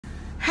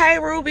Hey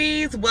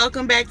Rubies,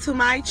 welcome back to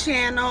my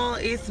channel.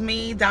 It's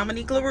me,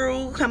 Dominique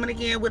LaRue, coming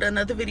again with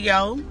another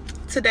video.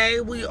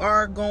 Today we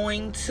are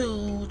going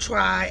to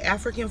try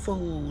African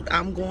food.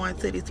 I'm going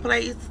to this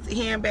place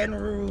here in Baton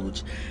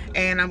Rouge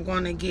and I'm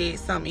going to get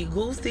some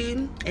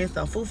Egusi and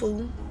some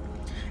Fufu.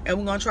 And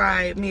we're going to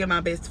try it, me and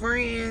my best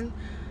friend.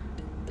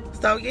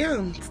 So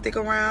yeah, stick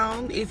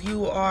around. If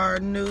you are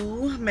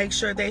new, make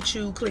sure that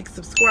you click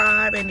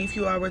subscribe. And if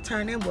you are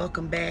returning,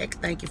 welcome back.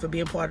 Thank you for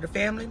being part of the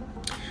family.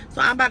 So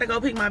I'm about to go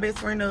pick my best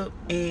friend up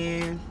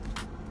and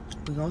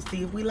we're gonna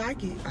see if we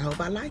like it. I hope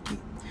I like it,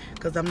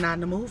 because I'm not in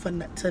the mood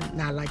to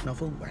not like no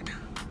food right now.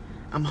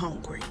 I'm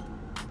hungry.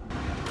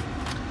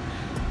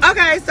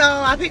 Okay, so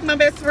I picked my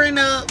best friend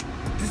up.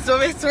 This is my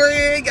best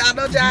friend, y'all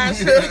know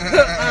Josh.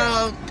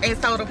 And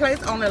so the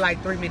place only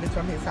like 3 minutes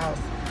from his house.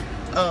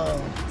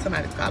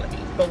 Somebody's calling me,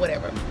 but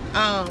whatever.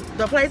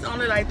 The place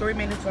only like 3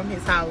 minutes from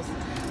his house.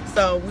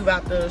 So we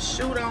about to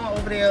shoot on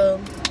over there.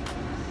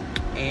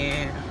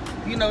 And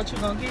you know what you're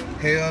gonna get?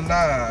 Hell nah,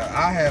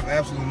 I have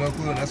absolutely no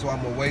clue, and that's why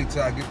I'm gonna wait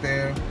till I get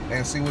there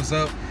and see what's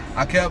up.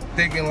 I kept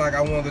thinking like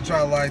I wanted to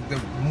try like the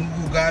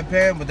Mugu guy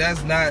pan, but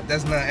that's not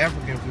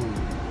African food.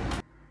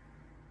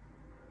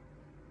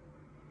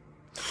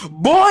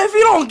 Boy, if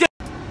you don't get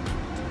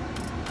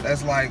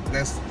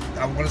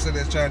I want to say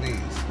that's Chinese.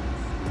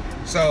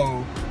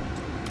 So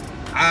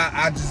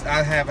I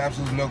have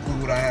absolutely no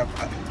clue what I have.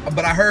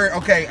 But I heard,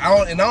 okay, I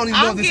don't even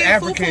know if this is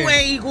African. Fufu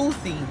and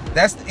Egusi.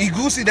 That's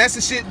Egusi. That's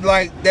the shit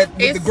like that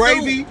with it's the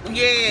gravy. Soup.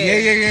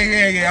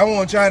 Yeah. I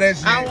want to try that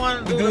shit. I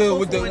want to do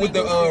with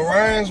the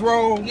Ryan's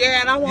roll. Yeah,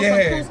 and I want some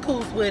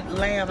couscous with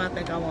lamb. I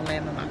think I want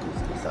lamb in my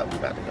couscous. So we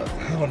about to go see.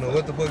 I don't know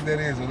what the fuck that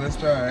is, but let's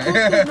try it.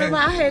 Remember,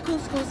 I had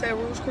couscous at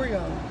Rouge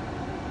Creole.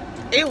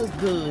 It was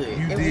good.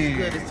 It was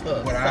good as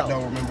fuck. But I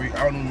don't remember.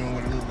 I don't remember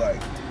what it looked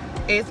like.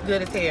 It's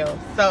good as hell.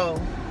 So,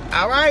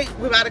 all right,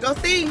 we about to go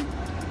see.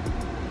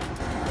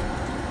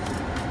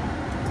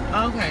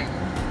 Okay.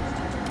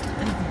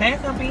 It's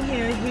back up in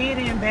here,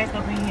 hidden back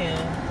up in here.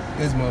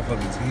 This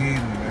motherfucker's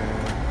hidden,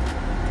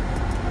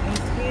 man.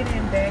 It's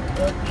hidden back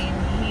up in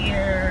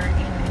here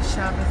in the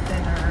shopping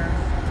center.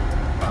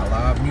 By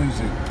live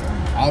music.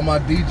 All my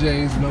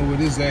DJs know where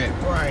this at.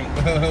 Right.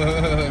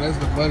 That's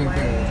the funny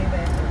thing.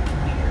 Back up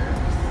in here.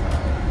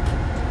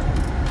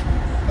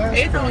 So.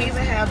 It don't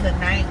even have the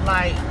night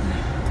light.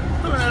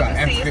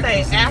 It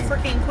say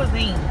African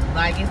cuisine.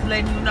 Like it's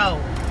letting you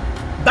know.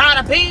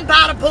 Bada bing,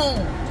 bada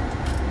boom.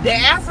 The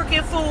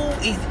African food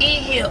is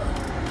in here.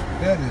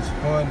 That is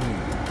funny.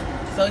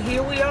 So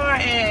here we are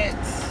at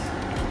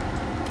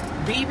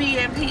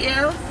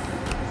BB&PF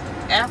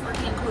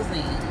African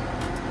cuisine.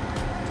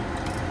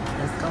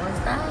 Let's go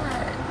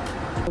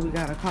inside. We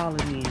gotta call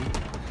it in.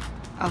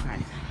 Okay.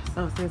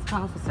 So it says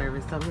call for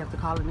service. So we have to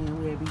call it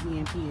in. We're at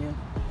BB&PF.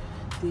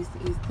 This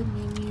is the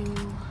menu.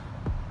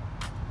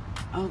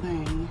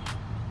 Okay.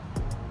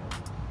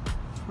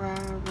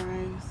 Fried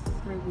rice,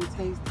 served with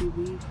tasty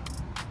beef,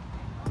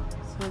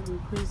 served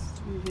with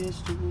crispy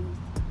vegetables.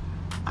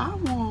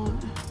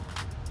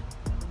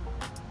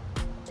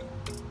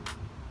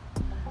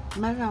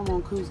 Maybe I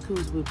want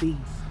couscous with beef.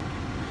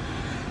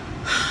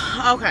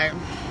 Okay.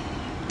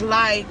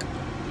 Like,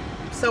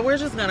 so we're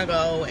just gonna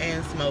go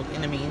and smoke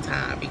in the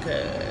meantime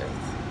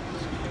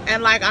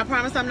and like, I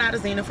promise I'm not a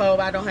xenophobe.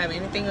 I don't have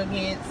anything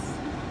against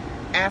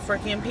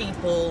African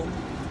people.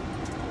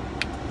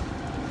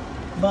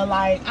 But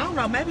like, I don't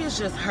know, maybe it's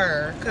just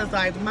her. Cause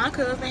like my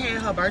cousin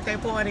had her birthday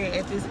party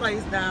at this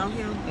place down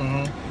here.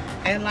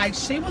 And like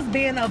she was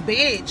being a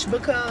bitch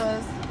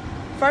because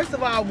first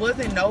of all,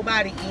 wasn't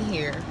nobody in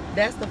here.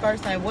 That's the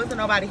first thing, wasn't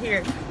nobody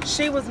here.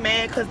 She was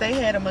mad cause they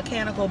had a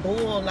mechanical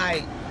bull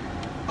like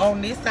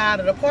on this side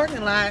of the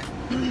parking lot.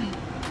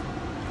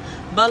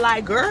 But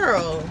like,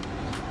 girl,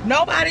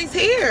 nobody's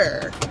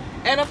here.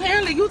 And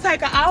apparently you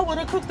take an hour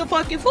to cook the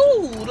fucking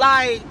food.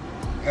 Like,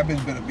 that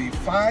bitch better be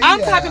fire. I'm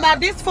talking about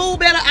this food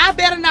better. I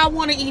better not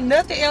want to eat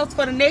nothing else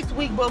for the next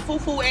week but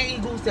Fufu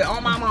and Egusi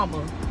on my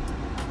mama.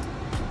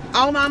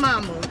 On my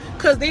mama.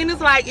 Because then it's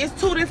like, it's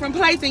 2 different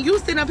plates and you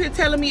sitting up here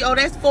telling me, oh,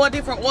 that's 4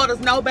 different orders.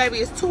 No, baby,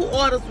 it's 2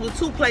 orders with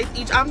 2 plates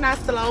each. I'm not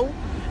slow.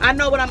 I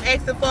know what I'm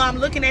asking for. I'm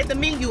looking at the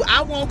menu.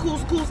 I want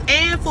couscous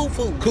and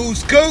Fufu.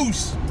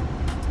 Couscous.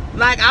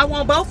 Like, I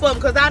want both of them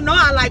because I know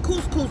I like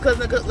couscous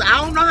because I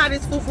don't know how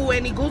this Fufu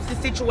and Egusi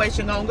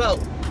situation gonna go.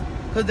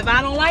 Because if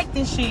I don't like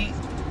this shit,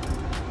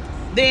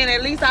 then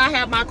at least I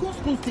have my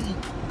couscous to eat.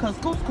 Because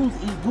couscous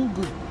is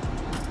good.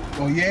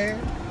 Oh, yeah?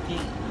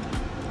 Yeah.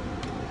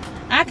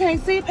 I can't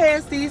see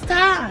past these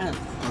times.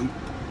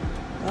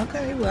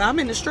 Okay, well, I'm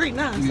in the street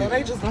now, so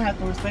they just gonna have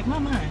to respect my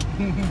mind.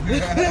 Man,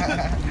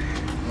 yeah,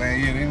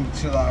 they need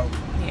to chill out.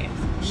 Yeah, I'm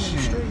in the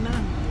street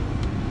now.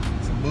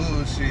 Some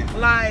bullshit.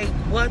 Like,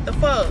 what the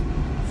fuck?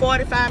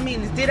 45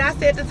 minutes. Did I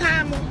set the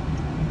timer?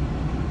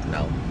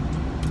 No.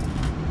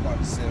 About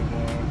to set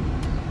one.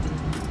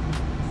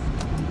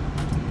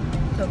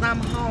 Because I'm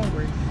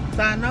hungry.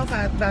 So I know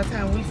by the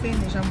time we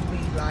finish, I'm going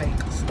to be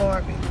like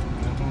starving.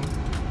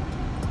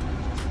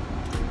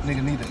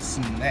 Nigga need a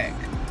snack.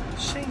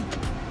 Shit.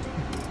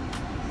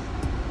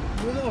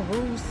 with her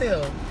rude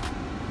self.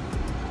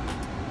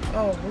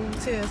 Oh, rude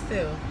to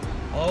herself.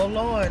 Oh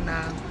Lord,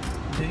 now,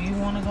 do you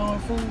want to go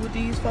and fool with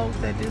these folks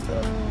at this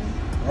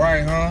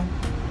Right, huh?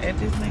 At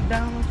this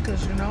McDonald's?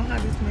 Cause you know how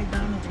this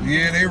McDonald's.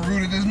 Yeah, they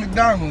rooted this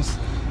McDonald's.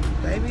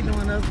 They be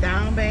doing us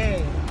down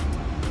bad.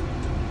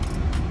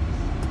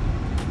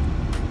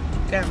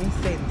 Got me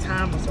setting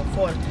timers for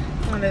 40.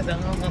 One that's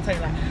gonna take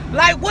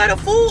like where the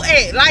food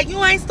at? Like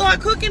you ain't start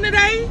cooking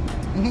today?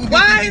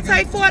 Why it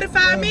take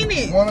 45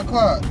 minutes? 1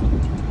 o'clock.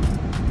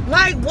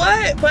 Like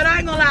what? But I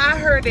ain't gonna lie, I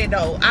heard that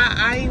though.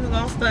 I ain't even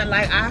gonna stunt.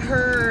 Like I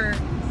heard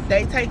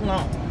they take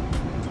long.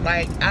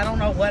 Like I don't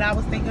know what I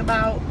was thinking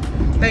about,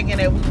 thinking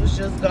that we was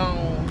just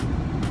gonna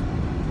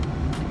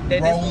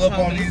roll up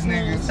on these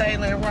niggas,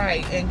 sailing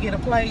right and get a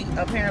plate.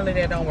 Apparently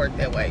that don't work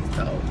that way.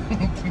 So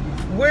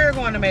we're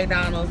going to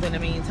McDonald's in the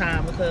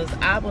meantime because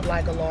I would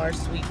like a large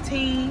sweet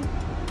tea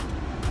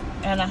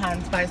and a hot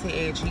and spicy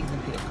egg, cheese,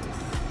 and pickles.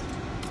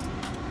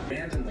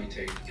 Randomly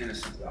take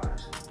innocent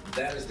lives.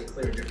 That is the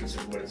clear difference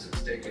of what is at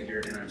stake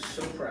here, and I'm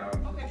so proud,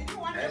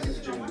 as is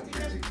Jim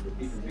McKenzie, for the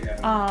people we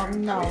have.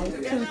 No,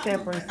 it's two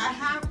separate. I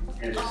have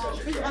And it's such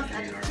a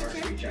tragedy, and our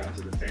hearts reach out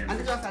to the and families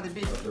the girls are the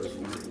beef. of those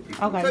wonderful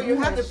people. Okay. So you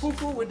have the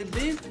fufu with the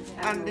beef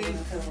and the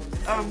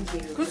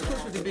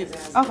couscous with the beef.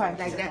 Okay.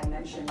 Like that.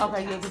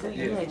 Okay, yeah, because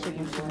you had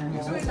chicken.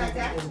 Do it like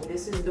that.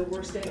 This is the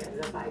worst day of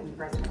the Biden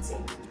presidency.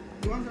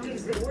 You want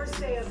It's some? the worst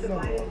day of the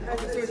Biden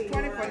presidency,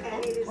 20, Laura,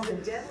 and it is the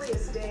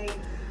deadliest day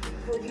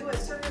for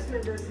U.S. service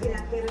members in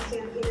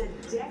Afghanistan in a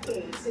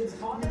decade, since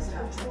August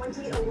of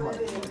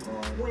 2011,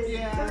 when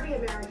 30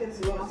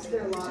 Americans lost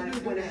their lives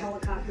when a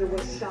helicopter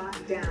was shot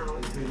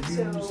down.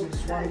 So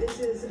this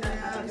is a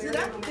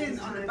very momentous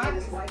time for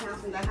this White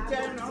House. We have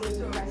not seen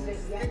the president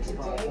yet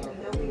today. We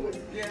know he was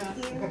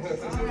in the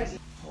situation.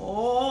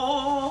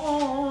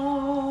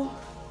 Oh.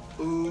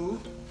 Ooh.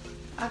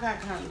 I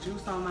got kind of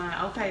juice on mine.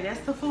 Okay,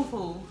 that's the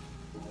fufu.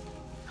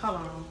 Hold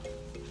on.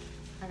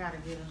 I gotta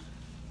get her.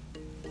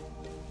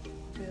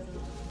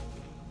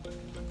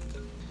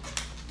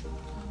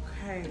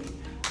 Okay.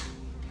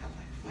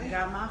 I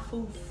got my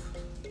foof.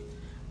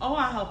 Oh,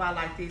 I hope I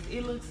like this.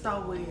 It looks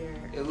so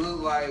weird. It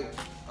looked like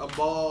a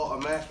ball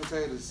of mashed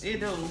potatoes.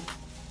 It do.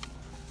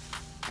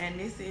 And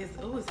this is,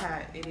 oh, it's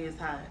hot. It is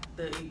hot.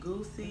 The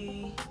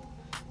Egusi.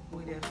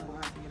 We definitely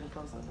have to get a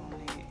close up on it.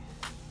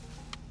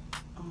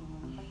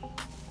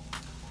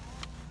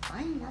 I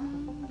ain't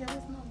gonna get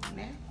us no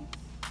napkins.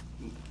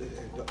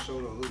 That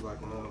sure don't look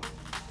like enough.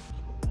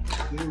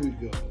 Here we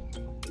go.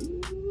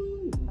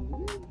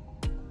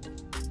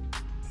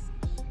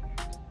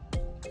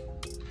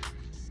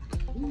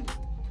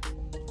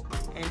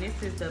 And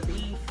this is the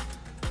beef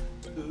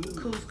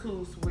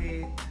couscous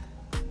with,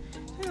 I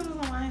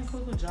ain't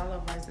couscous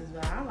jollof rices,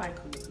 but I like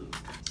couscous.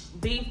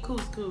 Beef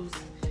couscous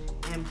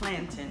and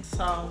plantain.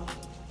 So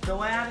the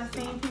way I done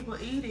seen people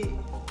eat it,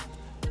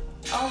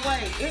 oh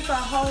wait, it's a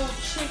whole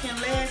chicken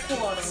leg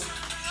quarter.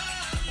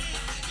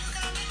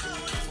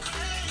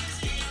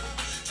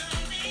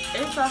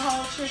 It's a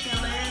whole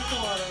chicken leg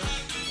quarter.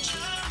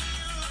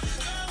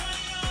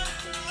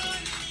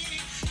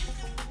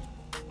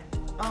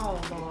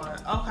 Oh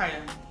Lord, okay.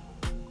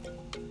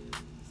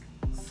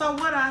 So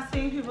what I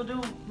seen people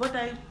do, what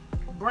they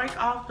break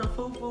off the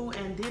fufu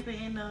and dip it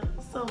in the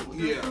soup,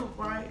 soup,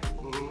 right?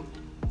 Mm-hmm.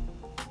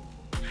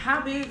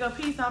 How big a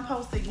piece I'm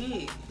supposed to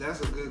get?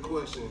 That's a good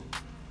question.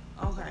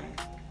 Okay.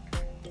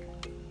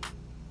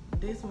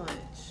 This much.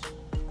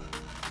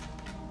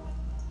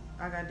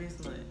 I got this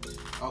much.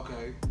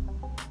 Okay.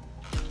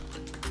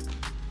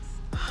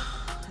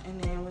 And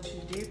then what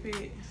you dip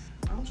it,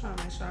 I'm trying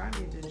to make sure I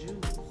get the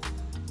juice.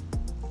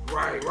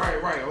 Right.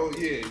 Oh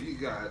yeah, you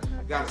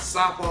gotta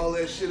sop all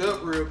that shit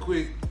up real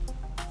quick.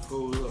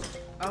 Hold up.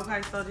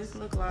 Okay, so this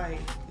look like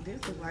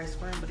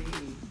scrambled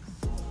eggs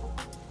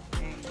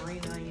and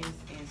green onions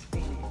and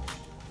spinach.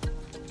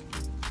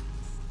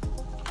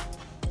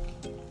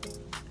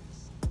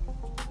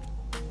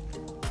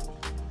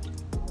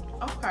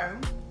 Okay.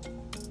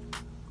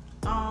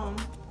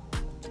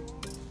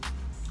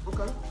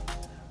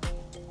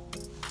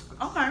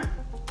 Okay.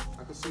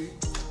 I can see.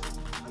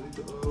 I need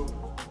to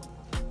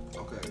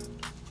okay.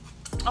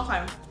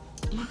 Okay.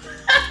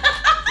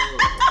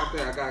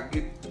 Okay, I gotta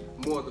get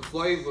more of the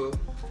flavor.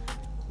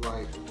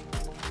 Like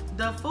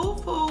the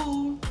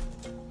fufu,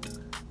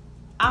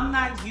 I'm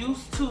not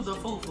used to the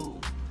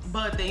fufu,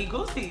 but the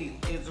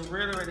Egusi is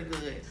really, really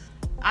good.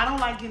 I don't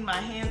like getting my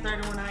hands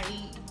dirty when I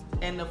eat,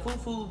 and the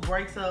fufu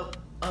breaks up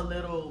a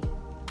little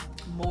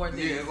more than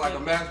it's like a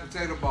mashed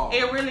potato ball.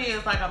 It really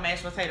is like a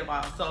mashed potato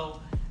ball. So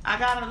I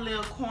got a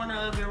little corner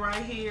of it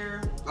right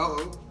here.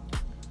 Uh-oh.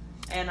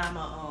 And I'm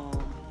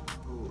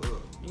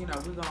you know,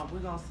 we're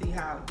gonna see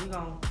how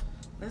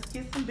let's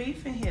get some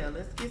beef in here.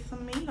 Let's get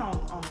some meat on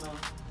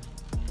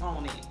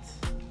it.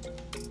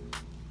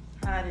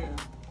 How it is.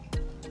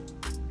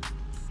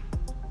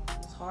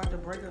 It's hard to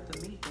break up the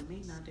meat. The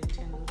meat not that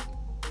tender.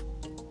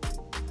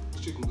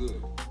 Chicken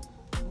good.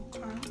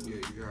 Okay. Yeah,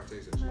 you gotta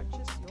taste that shit.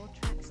 Purchase your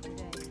tracks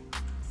today.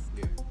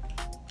 Yeah.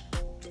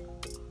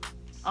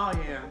 Oh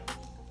yeah.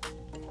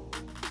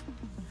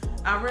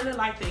 I really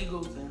like the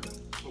egusi.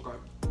 Okay.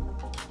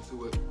 Let's see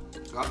what.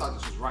 I thought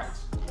this was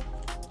rice.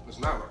 It's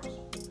not rice.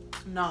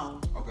 No.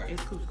 Okay.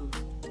 It's couscous.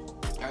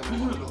 I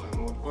don't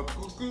know what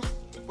couscous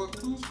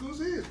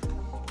is.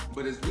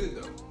 But it's good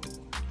though.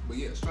 But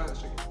yeah, try that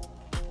chicken.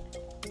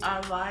 I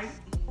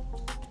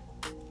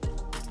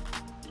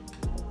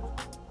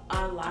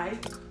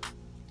like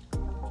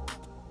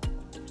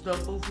the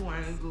fufu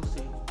and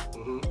egusi.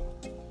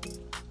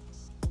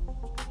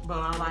 But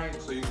I like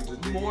so you can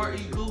just more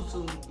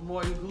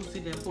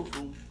egusi than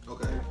fufu.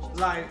 Okay.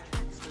 Like,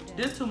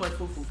 this too much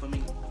fufu for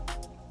me.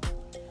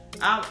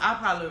 I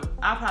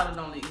probably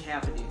don't eat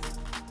half of this.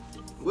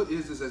 What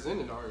is this that's in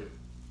it already?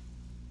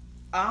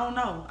 I don't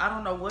know. I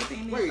don't know what's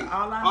in it. Wait.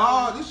 All I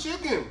know this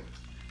chicken.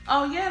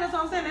 Oh yeah, that's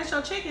what I'm saying. That's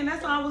your chicken.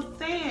 That's what I was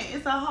saying.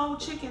 It's a whole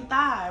chicken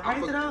thigh.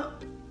 Raise it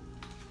up.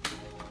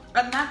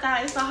 Not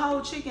thigh. It's a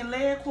whole chicken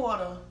leg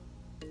quarter.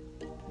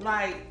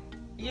 Like,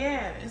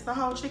 yeah, it's a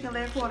whole chicken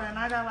leg quarter, and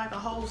I got like a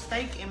whole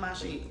steak in my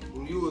shit.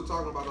 When you were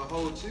talking about the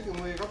whole chicken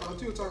leg, I thought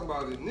you were talking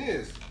about it in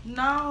this.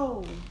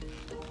 No.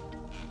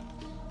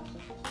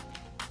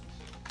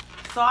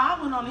 So I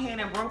went on ahead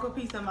and broke a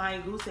piece of my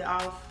egusi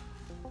off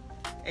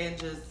and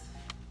just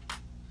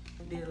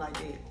did it like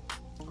that.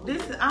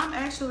 I'm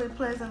actually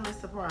pleasantly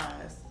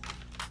surprised.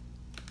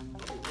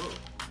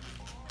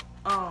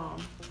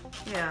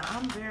 Yeah,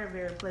 I'm very,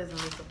 very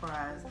pleasantly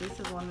surprised. This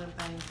is one of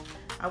the things.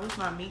 I wish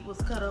my meat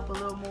was cut up a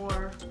little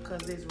more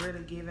because it's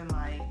really giving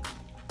like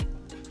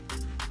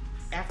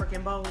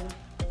African bowl.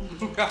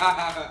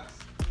 I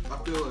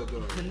feel it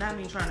though. Not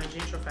me trying to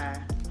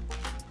gentrify,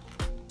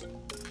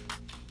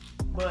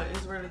 but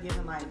it's really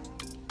giving like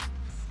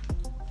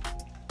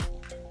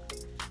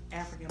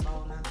African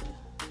bowl, not to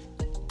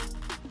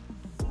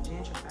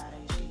gentrify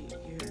that shit,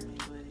 you hear me?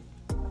 But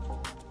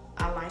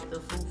I like the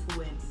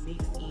fufu and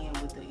mixed in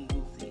with the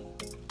egusi.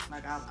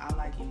 Like I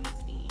like it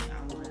mixed in. I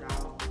want it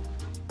all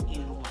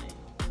in one.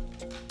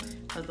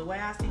 Cause the way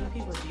I see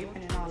people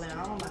dipping and all that,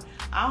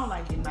 I don't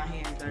like getting my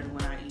hands dirty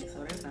when I eat, so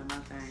that's not my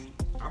thing.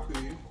 I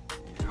feel you.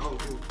 I don't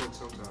give a fuck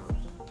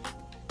sometimes.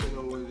 Depending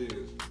on what it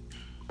is.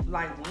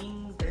 Like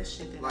wings, that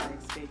shit that I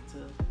expect to.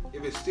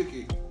 If it's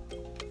sticky,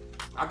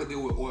 I could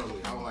deal with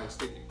oily. I don't like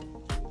sticky.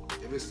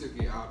 If it's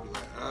sticky, I'll be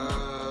like,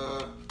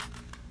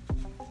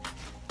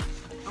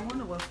 I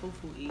wonder what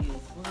fufu is.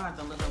 We're gonna have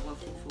to look up what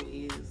fufu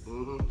is.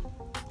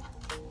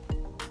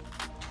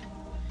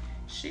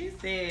 She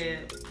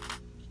said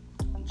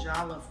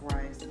jollof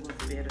rice was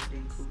better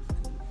than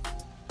couscous.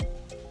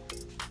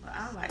 But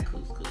I like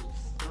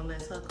couscous,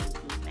 unless her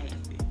couscous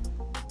nasty.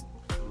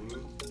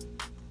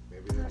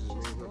 Maybe that just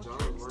means her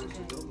jollof rice is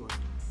good one.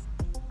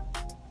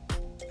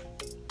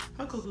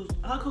 Her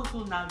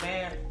couscous not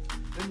bad.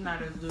 It's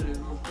not as good as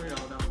her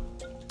Creole though.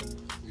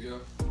 Yeah.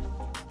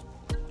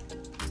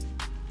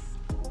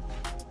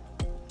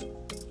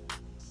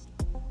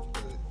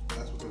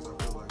 That's because I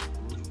feel like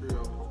Rouge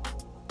Creole,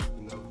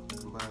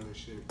 combine this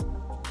shit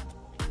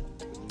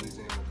with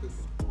Louisiana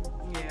cooking.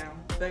 Yeah,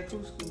 that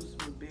couscous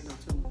was bigger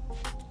too.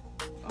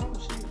 Oh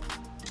shit.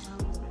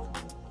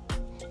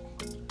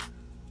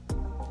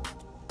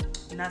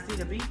 Now see,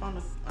 the beef on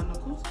the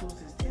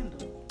couscous is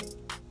tender.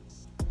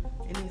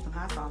 It needs some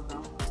hot sauce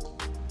though.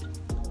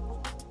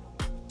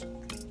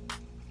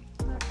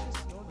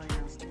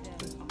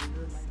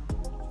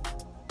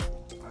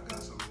 I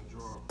got something to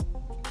draw.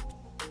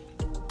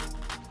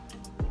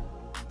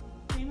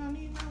 You don't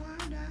need no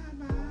body.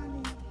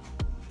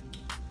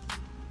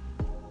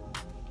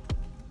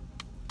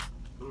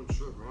 I'm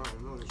tripping. I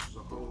didn't know this was a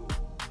whole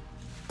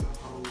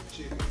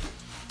chicken.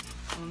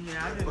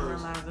 Yeah, I didn't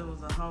realize it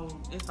was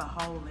it's a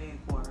whole leg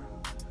quarter.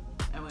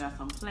 And we got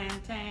some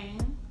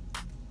plantain.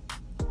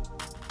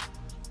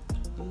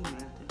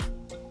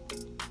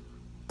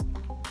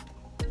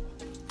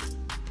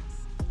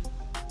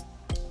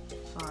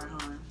 Sorry,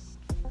 hon.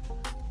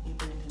 Your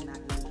plantain not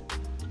good.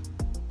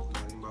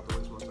 Not even about to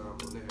waste my time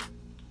on that.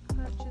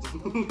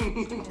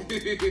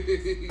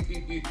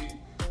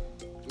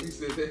 We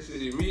said that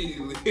shit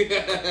immediately.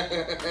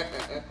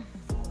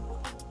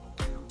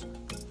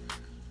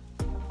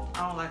 I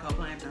don't like her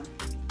plantain.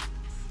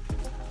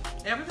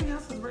 Everything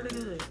else is really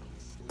good.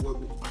 What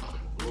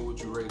would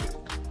you rate it?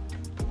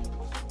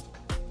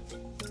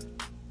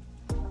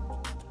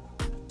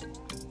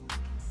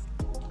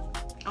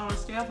 On a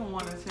scale from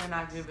 1 to 10,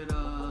 I give it a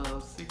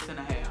 6.5.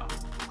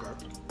 Okay.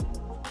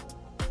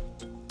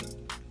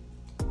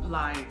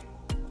 Like,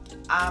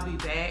 I'll be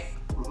back,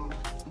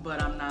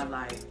 but I'm not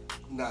like,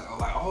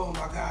 oh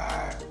my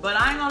God. But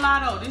I ain't gonna lie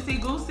though, the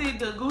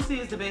egusi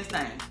is the best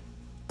thing.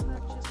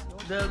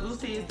 The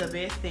egusi is the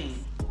best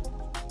thing.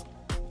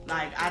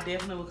 Like, I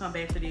definitely will come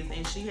back to this.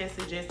 And she has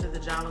suggested the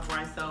jollof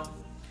rice, so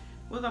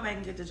we'll go back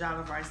and get the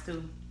jollof rice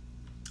too.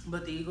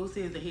 But the egusi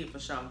is a hit for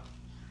sure.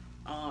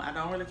 I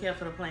don't really care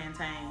for the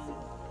plantain.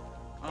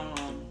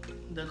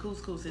 The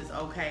couscous is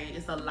okay.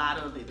 It's a lot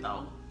of it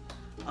though.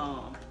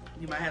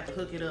 You might have to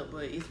hook it up,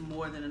 but it's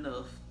more than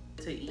enough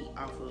to eat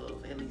off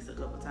of at least a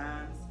couple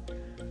times.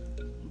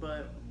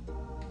 But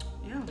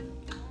yeah,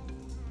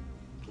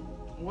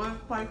 what's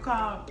the place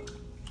called?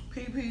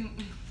 PP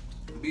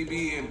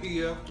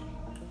BB&PF.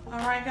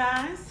 Alright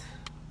guys.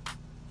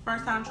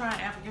 First time trying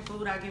African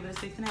food, I give it a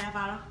 6.5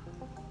 out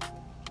of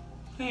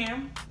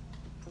 10.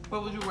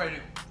 What would you rate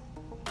it?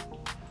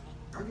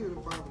 I give it a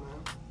 5.5.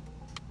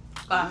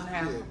 5.5.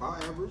 Yeah,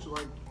 about average.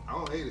 Like, I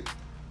don't hate it.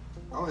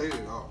 I don't hate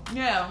it at all.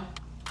 Yeah.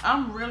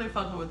 I'm really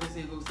fucking with this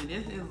Egusi.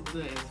 This is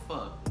good as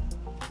fuck.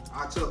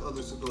 I tell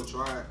others to go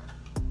try it.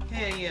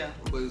 Hell yeah.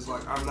 But it's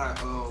like, I'm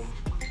not,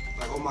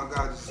 like, oh my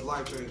God, this is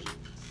life changing.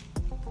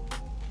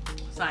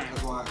 Same.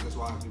 That's why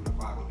I give it a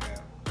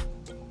 5.5.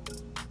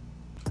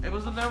 It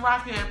was a little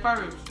rocky at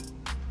first.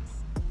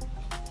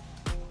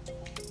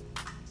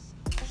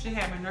 She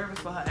had me nervous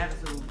for her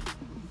attitude.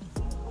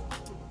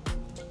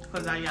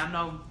 Cause y'all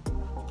know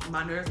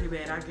my nerves be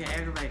bad, I get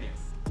aggravated.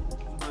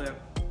 But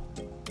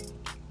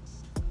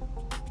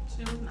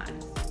she was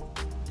nice.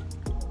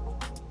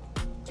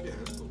 Yeah,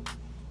 that's cool.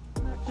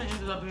 She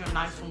ended up being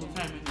nice and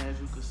entertaining, as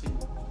you can see.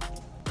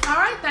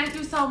 Alright, thank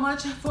you so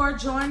much for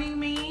joining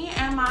me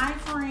and my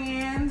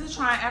friend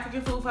trying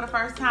African food for the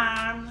first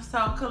time.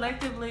 So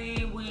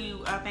collectively,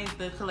 I think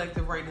the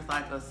collective rate is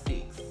like a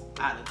 6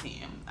 out of 10.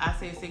 I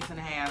said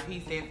 6.5, he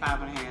said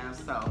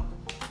 5.5. So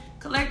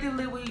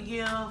collectively we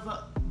give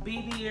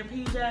BB and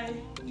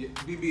PJ. Yeah,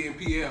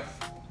 BB&PF.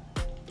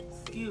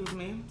 Excuse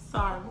me,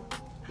 sorry.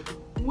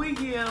 We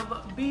give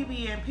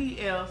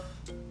BB&PF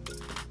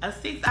a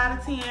 6 out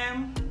of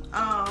 10.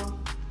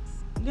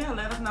 Yeah,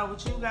 let us know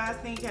what you guys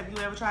think. Have you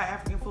ever tried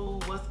African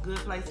food? What's good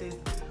places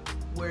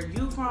where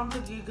you from to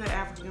get good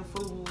African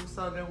food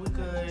so that we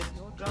could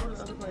go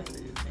to other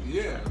places and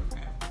Yeah.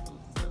 African food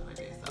and stuff like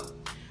that. So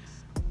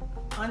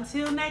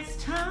until next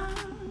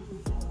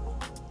time,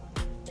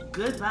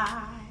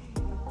 goodbye.